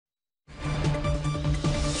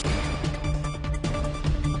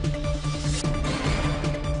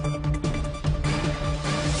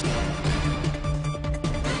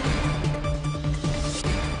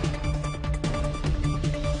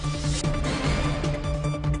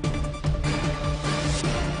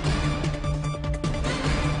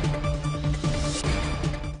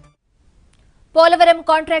Polavaram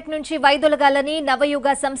contract నుంచి వైదొలగాలని నవయుగ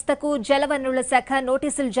సంస్థకు జలవనరుల శాఖ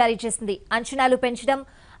నోటీసులు జారీ చేసింది. అంచనాలు పెంచడం,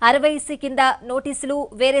 60 కింద నోటీసులు,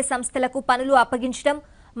 వేరే సంస్థలకు పనులు అప్పగించడం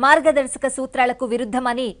మార్గదర్శక సూత్రాలకు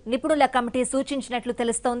విరుద్ధమని నిపుణుల కమిటీ సూచించినట్లు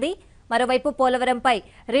తెలుస్తోంది. మరోవైపు పోలవరంపై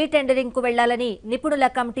రీటెండరింగ్ కు వెళ్లాలని నిపుణుల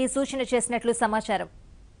కమిటీ సూచన చేసినట్లు సమాచారం.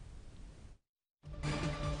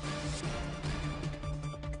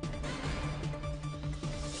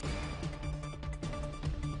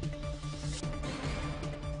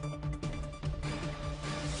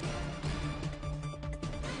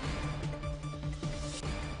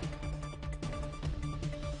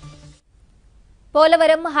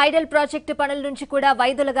 పోలవరం హైడల్ ప్రాజెక్టు పనుల నుంచి కూడా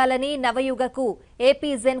వైదొలగాలని నవయుగకు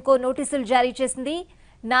ఏపీ జెన్కో నోటీసులు జారీ చేసింది.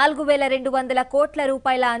 4200 కోట్ల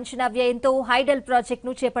రూపాయల అంచనా వ్యయంతో హైడల్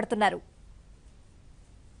ప్రాజెక్టును చేపడుతున్నారు.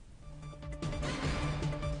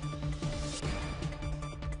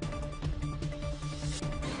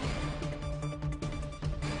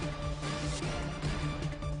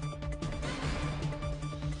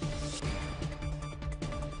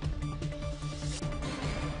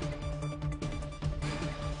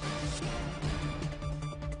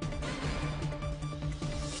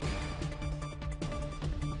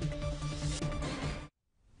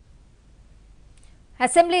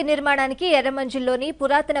 అసెంబ్లీ నిర్మాణానికి ఎర్రమంజిల్లోని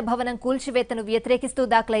పురాతన భవనం కూల్చివేతను వ్యతిరేకిస్తూ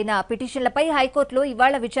దాఖలైన పిటిషన్లపై హైకోర్టులో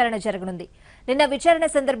ఇవాళ విచారణ జరగనుంది. నిన్న విచారణ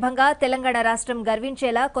సందర్భంగా తెలంగాణ రాష్ట్రం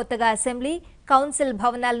గర్వించేలా కొత్తగా అసెంబ్లీ, కౌన్సిల్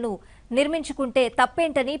భవనాలను నిర్మించుకుంటే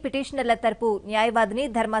తప్పేంటని పిటిషనర్ల తరపు న్యాయవాదిని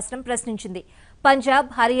ధర్మాసనం ప్రశ్నించింది. పంజాబ్,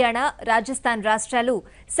 హర్యానా, రాజస్థాన్ రాష్ట్రాలు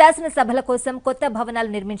శాసనసభల కోసం కొత్త భవనాలు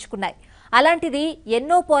నిర్మించుకున్నాయి. అలాంటిది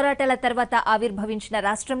ఎన్నో పోరాటాల తర్వాత ఆవిర్భవించిన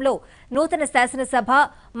రాష్ట్రంలో నూతన శాసనసభ,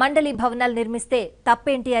 మండలి భవనాలు నిర్మిస్తే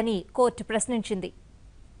తప్పేంటి అని కోర్టు ప్రశ్నించింది.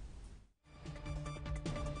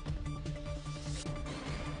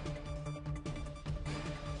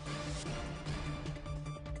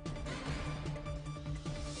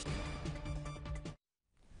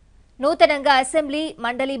 నూతనంగా అసెంబ్లీ,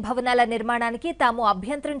 మండలి భవనాల నిర్మాణానికి తాము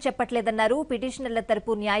అభ్యంతరం చెప్పట్లేదన్నారు పిటిషనర్ల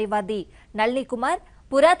తరపు న్యాయవాది నళిని కుమార్.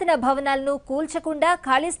 పురాతన భవనాలను కూల్చకుండా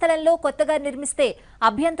ఖాళీ స్థలంలో కొత్తగా నిర్మిస్తే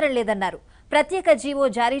అభ్యంతరం లేదన్నారు. ప్రత్యేక జీవో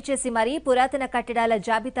జారీ చేసి మరీ పురాతన కట్టడాల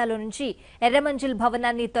జాబితాలో నుంచి ఎర్రమంజిల్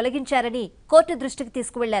భవనాన్ని తొలగించారని కోర్టు దృష్టికి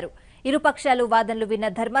తీసుకువెళ్లారు. ఇరుపక్షాలు వాదనలు విన్న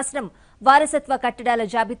ధర్మాసనం వారసత్వ కట్టడాల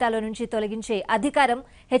జాబితాలో నుంచి తొలగించే అధికారం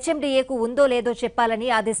హెచ్ఎండీఏకు ఉందో లేదో చెప్పాలని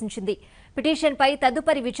ఆదేశించింది. పిటిషన్పై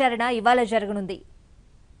తదుపరి విచారణ ఇవాళ జరగనుంది.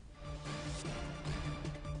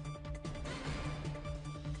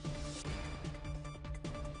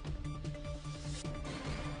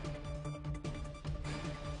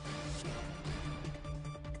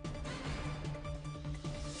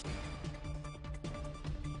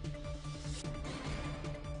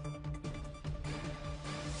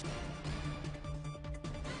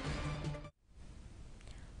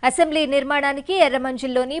 అసెంబ్లీ నిర్మాణానికి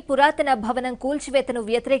ఎర్రమంజిల్లోని పురాతన భవనం కూల్చివేతను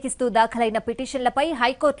వ్యతిరేకిస్తూ దాఖలైన పిటిషన్లపై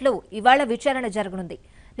హైకోర్టులో ఇవాళ విచారణ జరగనుంది.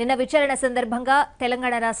 నిన్న విచారణ సందర్భంగా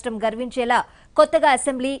తెలంగాణ రాష్ట్రం గర్వించేలా కొత్తగా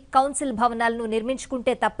అసెంబ్లీ, కౌన్సిల్ భవనాలను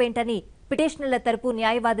నిర్మించుకుంటే తప్పేంటని పిటిషనర్ల తరపు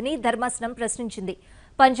న్యాయవాదిని ధర్మాసనం ప్రశ్నించింది.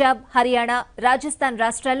 పంజాబ్, హర్యానా, రాజస్థాన్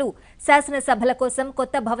రాష్ట్రాలు శాసనసభల కోసం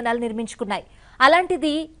కొత్త భవనాలు నిర్మించుకున్నాయి.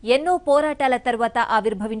 అలాంటిది ఎన్నో పోరాటాల తర్వాత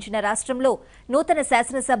ఆవిర్భవించిన రాష్ట్రంలో నూతన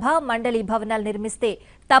శాసనసభ, మండలి భవనాలు నిర్మిస్తే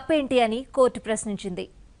తప్పేంటి అని కోర్టు ప్రశ్నించింది.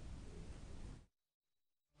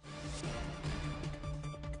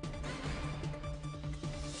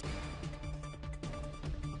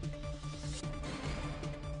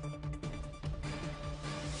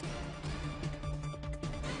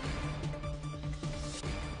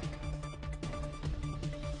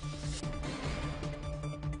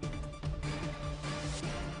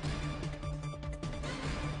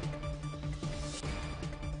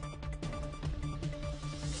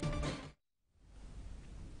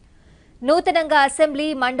 నూతనంగా అసెంబ్లీ,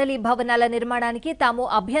 మండలి భవనాల నిర్మాణానికి తాము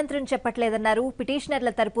అభ్యంతరం చెప్పట్లేదన్నారు పిటిషనర్ల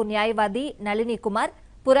తరపు న్యాయవాది నళిని కుమార్.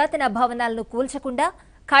 పురాతన భవనాలను కూల్చకుండా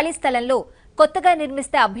ఖాళీ స్థలంలో కొత్తగా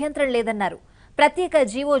నిర్మిస్తే అభ్యంతరం లేదన్నారు. ప్రత్యేక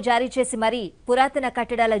జీవో జారీ చేసి మరీ పురాతన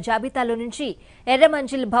కట్టడాల జాబితాలో నుంచి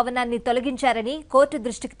ఎర్రమంజిల్ భవనాన్ని తొలగించారని కోర్టు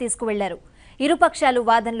దృష్టికి తీసుకువెళ్లారు. ఇరుపక్షాలు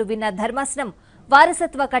వాదనలు విన్న ధర్మాసనం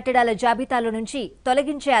వారసత్వ కట్టడాల జాబితాలో నుంచి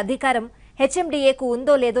తొలగించే అధికారం హెచ్ఎండీఏకు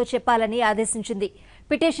ఉందో లేదో చెప్పాలని ఆదేశించింది.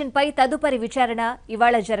 పిటిషన్పై తదుపరి విచారణ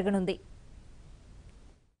ఇవాళ జరగనుంది.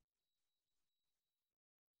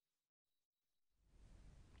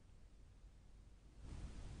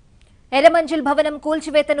 ఎర్రమంజిల్ భవనం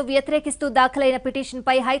కూల్చివేతను వ్యతిరేకిస్తూ దాఖలైన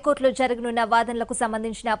పిటిషన్పై హైకోర్టులో జరగనున్న వాదనలకు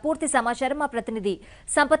సంబంధించిన పూర్తి సమాచారం మా ప్రతినిధి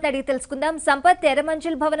సంపత్ అడిగి తెలుసుకుందాం. సంపత్,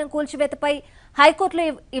 ఎర్రమంజిల్ భవనం కూల్చివేతపై హైకోర్టులో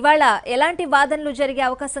ఇవాళ ఎలాంటి వాదనలు జరిగే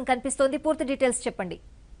అవకాశం కనిపిస్తోంది? పూర్తి డీటెయిల్స్ చెప్పండి.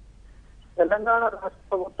 తెలంగాణ రాష్ట్ర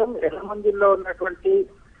ప్రభుత్వం ఎర్రమంజిల్లో ఉన్నటువంటి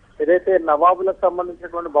ఏదైతే నవాబులకు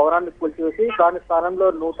సంబంధించినటువంటి భవనాన్ని కూల్చివేసి దాని స్థానంలో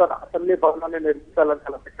నూతన అసెంబ్లీ భవనాన్ని నిర్మించాలని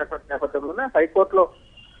తలపెట్టినటువంటి నేపథ్యంలోనే హైకోర్టులో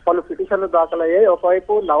పలు పిటిషన్లు దాఖలయ్యాయి.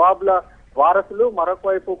 ఒకవైపు నవాబుల వారసులు, మరొక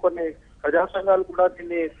వైపు కొన్ని ప్రజా సంఘాలు కూడా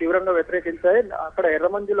దీన్ని తీవ్రంగా వ్యతిరేకించాయి. అక్కడ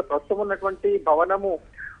ఎర్రమంజిలో ప్రస్తుతం ఉన్నటువంటి భవనము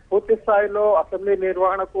పూర్తి స్థాయిలో అసెంబ్లీ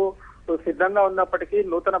నిర్వహణకు సిద్ధంగా ఉన్నప్పటికీ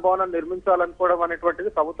నూతన భవనం నిర్మించాలనుకోవడం అనేటువంటిది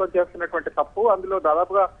ప్రభుత్వం చేస్తున్నటువంటి తప్పు. అందులో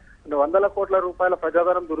దాదాపుగా వందల కోట్ల రూపాయల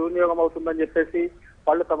ప్రజాధనం దుర్వినియోగం అవుతుందని చెప్పేసి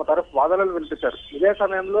వాళ్ళు తమ తరఫు వాదనలు వినిపించారు. ఇదే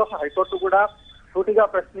సమయంలో హైకోర్టు కూడా సూటిగా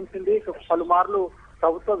ప్రశ్నించింది. పలుమార్లు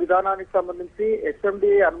ప్రభుత్వ విధానానికి సంబంధించి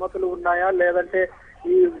హెచ్ఎండి అనుమతులు ఉన్నాయా, లేదంటే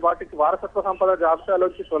ఈ వాటికి వారసత్వ సంపద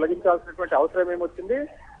జాబితాలోంచి తొలగించాల్సినటువంటి అవసరం ఏమొచ్చింది,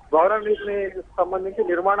 భవన నీతిని సంబంధించి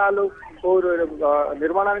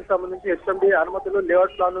నిర్మాణానికి సంబంధించి హెచ్ఎండి అనుమతులు,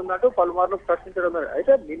 లేఅవుట్ ప్లాన్ ఉన్నట్టు పలుమార్లు ప్రశ్నించడం.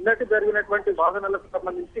 అయితే నిన్నటి జరిగినటువంటి వాదనలకు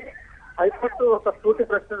సంబంధించి హైకోర్టు ఒక సూటి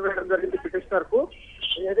ప్రశ్న వేయడం జరిగింది పిటిషనర్ కు.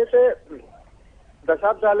 ఏదైతే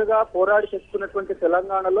దశాబ్దాలుగా పోరాడి తెచ్చుకున్నటువంటి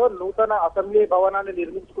తెలంగాణలో నూతన అసెంబ్లీ భవనాన్ని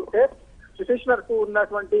నిర్మించుకుంటే పిటిషనర్ కు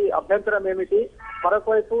ఉన్నటువంటి అభ్యంతరం ఏమిటి,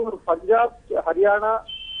 మరొకవైపు పంజాబ్, హర్యానా,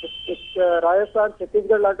 రాజస్థాన్,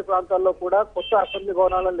 ఛత్తీస్గఢ్ లాంటి ప్రాంతాల్లో కూడా కొత్త అసెంబ్లీ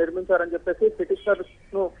భవనాలను నిర్మించారని చెప్పేసి పిటిషనర్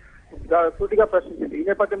ను సూటిగా ప్రశ్నించింది. ఈ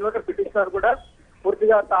నేపథ్యంలో పిటిషనర్ కూడా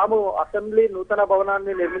పూర్తిగా తాము అసెంబ్లీ నూతన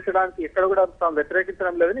భవనాన్ని నిర్మించడానికి ఎక్కడ కూడా తాము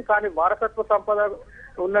వ్యతిరేకించడం లేదని, కానీ వారసత్వ సంపద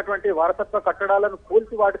ఉన్నటువంటి వారసత్వ కట్టడాలను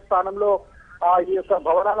కూల్చి వాటి స్థానంలో ఈ యొక్క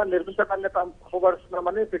భవనాలను నిర్మించడాన్ని తాము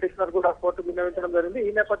తప్పుపరుస్తున్నామని పిటిషనర్ కూడా కోర్టు విన్నవించడం జరిగింది.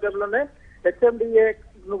 ఈ నేపథ్యంలోనే హెచ్ఎండిఏ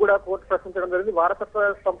ను కూడా కోర్టు ప్రశ్నించడం జరిగింది.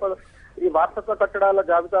 ఈ వారసత్వ కట్టడాల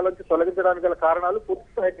జాబితాలోంచి తొలగించడానికి గల కారణాలు పూర్తి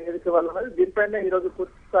స్థాయి నివేదిక వల్ల దీనిపైనే ఈ రోజు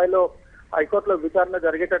పూర్తి స్థాయిలో హైకోర్టులో విచారణ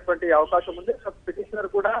జరిగేటటువంటి అవకాశం ఉంది. పిటిషనర్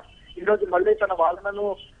కూడా ఈ రోజు మళ్ళీ తన వాదనను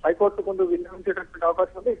హైకోర్టు ముందు విన్నవించేటటువంటి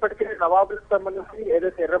అవకాశం ఉంది. ఇప్పటికే నవాబులకు సంబంధించి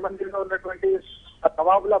ఏదైతే ఎర్రమంజిలో ఉన్నటువంటి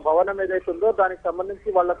నవాబుల భవనం ఏదైతే ఉందో దానికి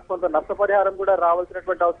సంబంధించి వాళ్ళకు కొంత నష్టపరిహారం కూడా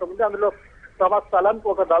రావాల్సినటువంటి అవసరం ఉంది. అందులో తమ స్థలం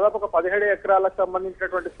దాదాపు ఒక 17 ఎకరాలకు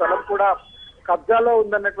సంబంధించినటువంటి స్థలం కూడా కబ్జాలో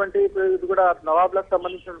ఉందన్నటువంటి ఇది కూడా నవాబులకు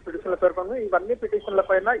సంబంధించిన పిటిషన్ల పేర్కొంది. ఇవన్నీ పిటిషన్ల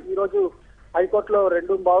పైన ఈ రోజు హైకోర్టులో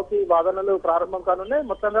 2:15కి వాదనలు ప్రారంభం కానున్నాయి.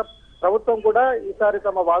 మొత్తంగా ప్రభుత్వం కూడా ఈసారి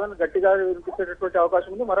తమ వాదన గట్టిగా వినిపించేటటువంటి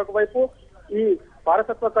అవకాశం ఉంది. మరొక వైపు ఈ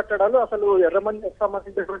వారసత్వ కట్టడాలు అసలు ఎర్రమంజికి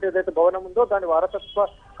సంబంధించినటువంటి ఏదైతే భవనం ఉందో దాని వారసత్వ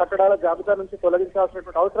కట్టడాల జాబితా నుంచి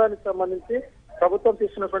తొలగించాల్సినటువంటి అవసరానికి సంబంధించి ప్రభుత్వం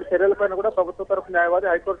తీసుకున్నటువంటి చర్యలపైన కూడా ప్రభుత్వ తరఫు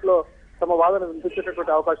న్యాయవాది హైకోర్టులో తమ వాదన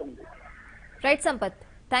వినిపించేటటువంటి అవకాశం ఉంది. Right Sampath,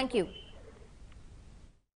 thank you.